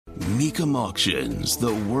Mecum Auctions,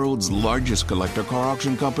 the world's largest collector car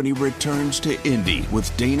auction company, returns to Indy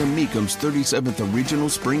with Dana Mecum's 37th Original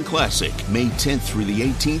Spring Classic, May 10th through the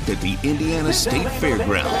 18th at the Indiana State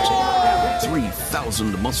Fairgrounds.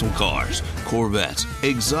 3,000 muscle cars, Corvettes,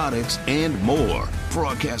 exotics, and more.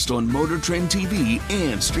 Broadcast on Motor Trend TV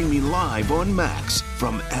and streaming live on Max.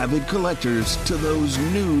 From avid collectors to those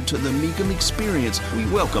new to the Mecum experience, we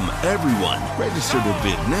welcome everyone. Register to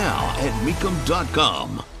bid now at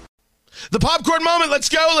Mecum.com. The popcorn moment. Let's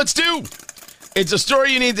go. Let's do. It's a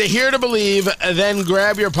story you need to hear to believe, then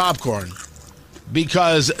grab your popcorn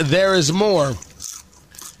because there is more.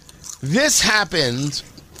 This happened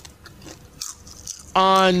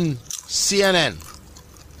on CNN.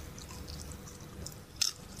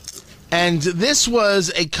 And this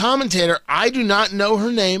was a commentator. I do not know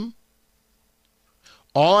her name.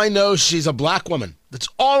 All I know is she's a black woman. That's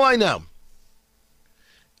all I know.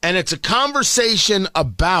 And it's a conversation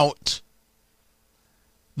about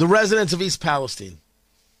the residents of East Palestine.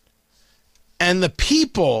 And the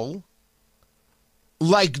people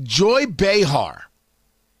like Joy Behar,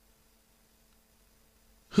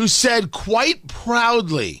 who said quite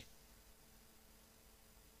proudly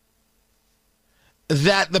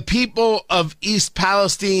that the people of East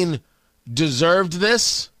Palestine deserved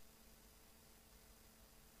this,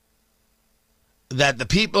 that the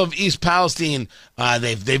people of East Palestine,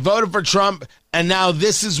 they voted for Trump, and now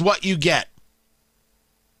this is what you get.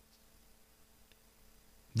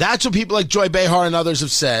 That's what people like Joy Behar and others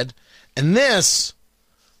have said. And this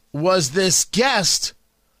was this guest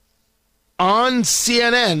on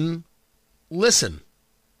CNN. Listen.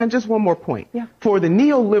 And just one more point. Yeah. For the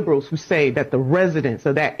neoliberals who say that the residents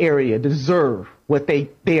of that area deserve what they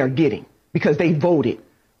are getting because they voted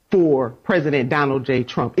for President Donald J.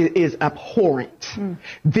 Trump, it is abhorrent.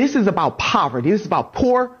 This is about poverty. This is about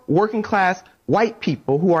poor, working class, white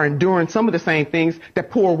people who are enduring some of the same things that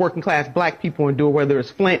poor, working class black people endure, whether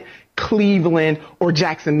it's Flint, Cleveland, or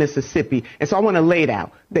Jackson, Mississippi. And so I want to lay it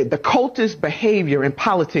out. The cultist behavior in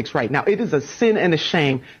politics right now, it is a sin and a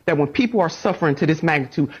shame that when people are suffering to this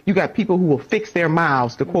magnitude, you got people who will fix their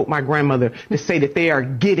mouths, to quote my grandmother, to say that they are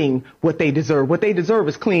getting what they deserve. What they deserve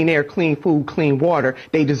is clean air, clean food, clean water.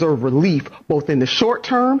 They deserve relief, both in the short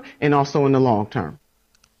term and also in the long term.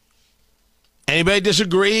 Anybody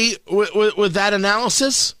disagree with that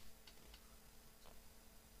analysis?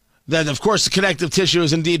 That, of course, the connective tissue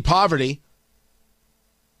is indeed poverty.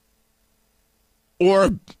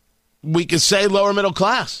 Or we could say lower middle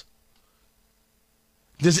class.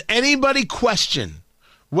 Does anybody question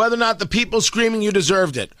whether or not the people screaming you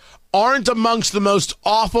deserved it aren't amongst the most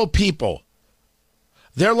awful people?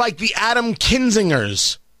 They're like the Adam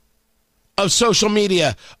Kinzingers of social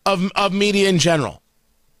media, of media in general.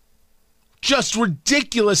 Just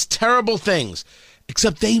ridiculous, terrible things.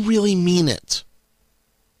 Except they really mean it.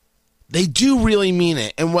 They do really mean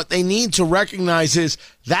it. And what they need to recognize is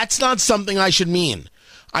that's not something I should mean.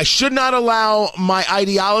 I should not allow my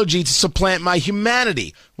ideology to supplant my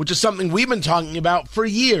humanity, which is something we've been talking about for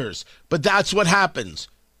years. But that's what happens.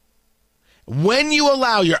 When you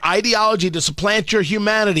allow your ideology to supplant your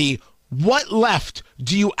humanity, what left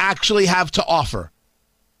do you actually have to offer?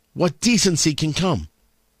 What decency can come?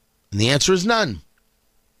 And the answer is none.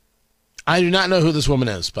 I do not know who this woman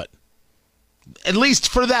is, but at least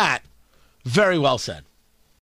for that, very well said.